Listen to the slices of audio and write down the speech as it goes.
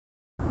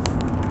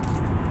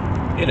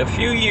In a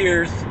few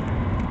years,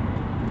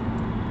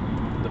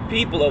 the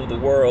people of the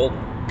world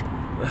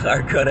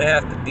are gonna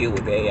have to deal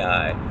with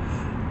AI.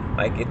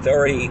 Like, it's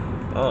already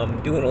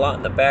doing a lot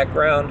in the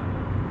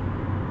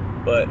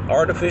background, but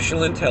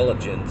artificial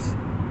intelligence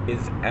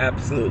is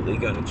absolutely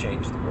gonna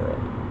change the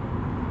world.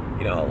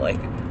 You know, like,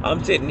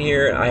 I'm sitting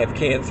here, I have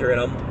cancer, and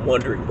I'm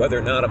wondering whether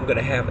or not I'm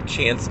gonna have a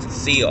chance to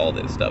see all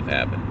this stuff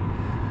happen.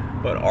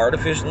 But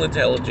artificial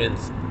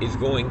intelligence is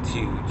going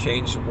to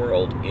change the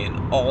world in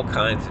all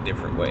kinds of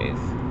different ways.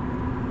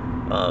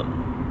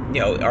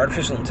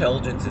 Artificial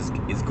intelligence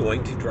is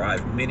going to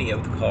drive many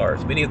of the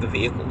cars, many of the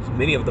vehicles,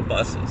 many of the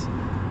buses.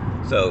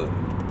 So,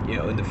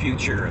 in the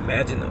future,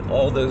 imagine that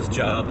all those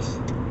jobs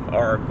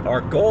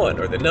are gone,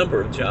 or the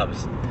number of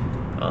jobs,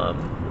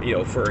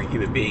 for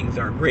human beings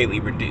are greatly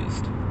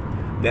reduced.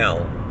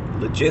 Now,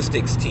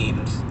 logistics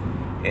teams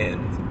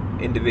and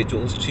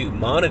individuals to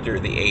monitor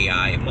the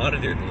AI and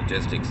monitor the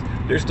logistics,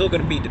 there's still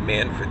going to be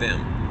demand for them.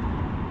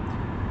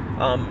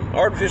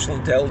 Artificial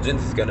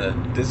intelligence is going to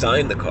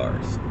design the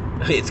cars.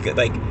 It's good,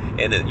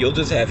 and you'll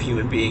just have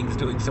human beings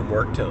doing some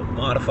work to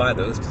modify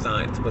those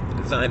designs, but the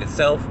design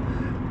itself,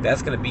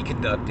 that's going to be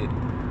conducted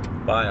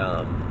by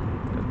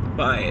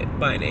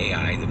an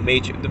AI.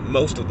 The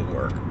most of the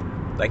work,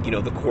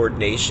 the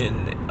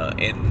coordination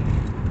and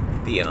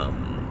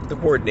the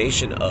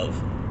coordination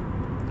of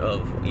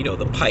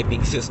the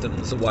piping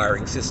systems, the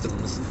wiring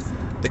systems,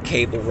 the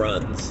cable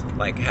runs,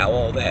 like how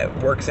all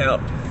that works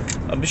out.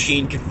 A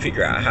machine can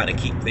figure out how to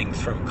keep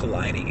things from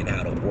colliding and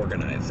how to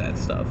organize that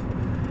stuff.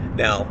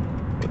 Now,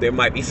 there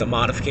might be some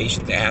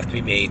modifications that have to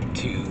be made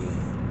to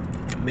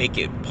make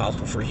it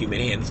possible for human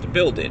hands to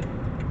build it.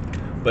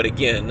 But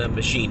again, a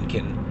machine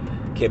can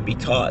be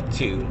taught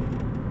to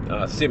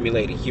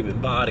simulate a human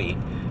body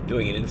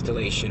doing an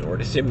installation, or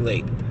to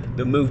simulate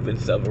the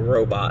movements of a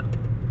robot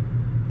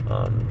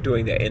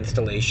doing that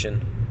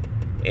installation,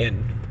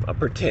 and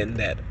pretend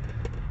that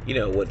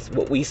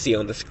what we see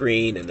on the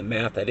screen and the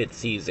math that it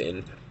sees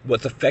in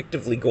what's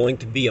effectively going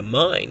to be a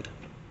mind.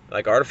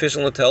 Like,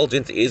 artificial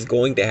intelligence is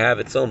going to have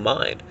its own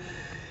mind.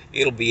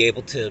 It'll be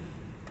able to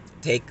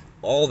take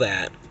all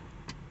that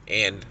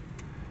and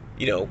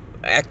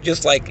act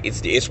just like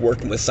it's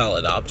working with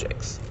solid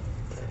objects.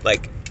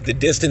 Like, the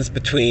distance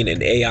between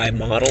an AI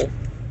model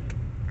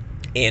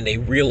and a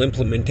real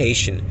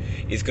implementation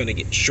is going to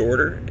get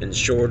shorter and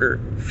shorter,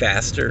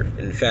 faster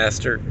and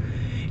faster.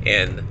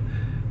 And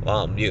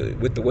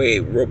with the way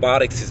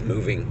robotics is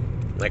moving,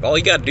 like, all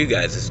you got to do,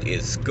 guys,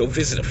 is go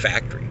visit a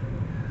factory.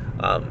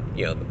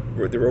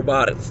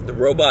 The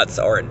robots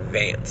are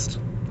advanced,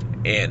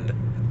 and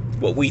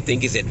what we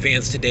think is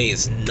advanced today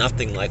is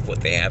nothing like what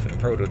they have in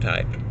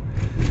prototype.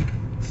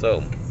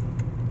 So,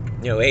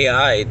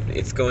 AI,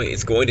 it's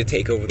going to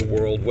take over the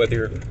world,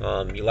 whether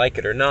you like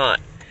it or not.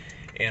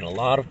 And a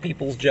lot of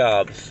people's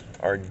jobs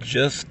are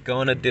just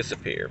gonna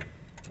disappear.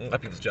 A lot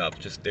of people's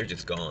jobs they're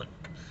just gone.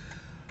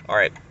 All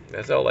right,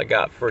 that's all I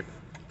got for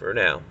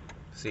now.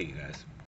 See you guys.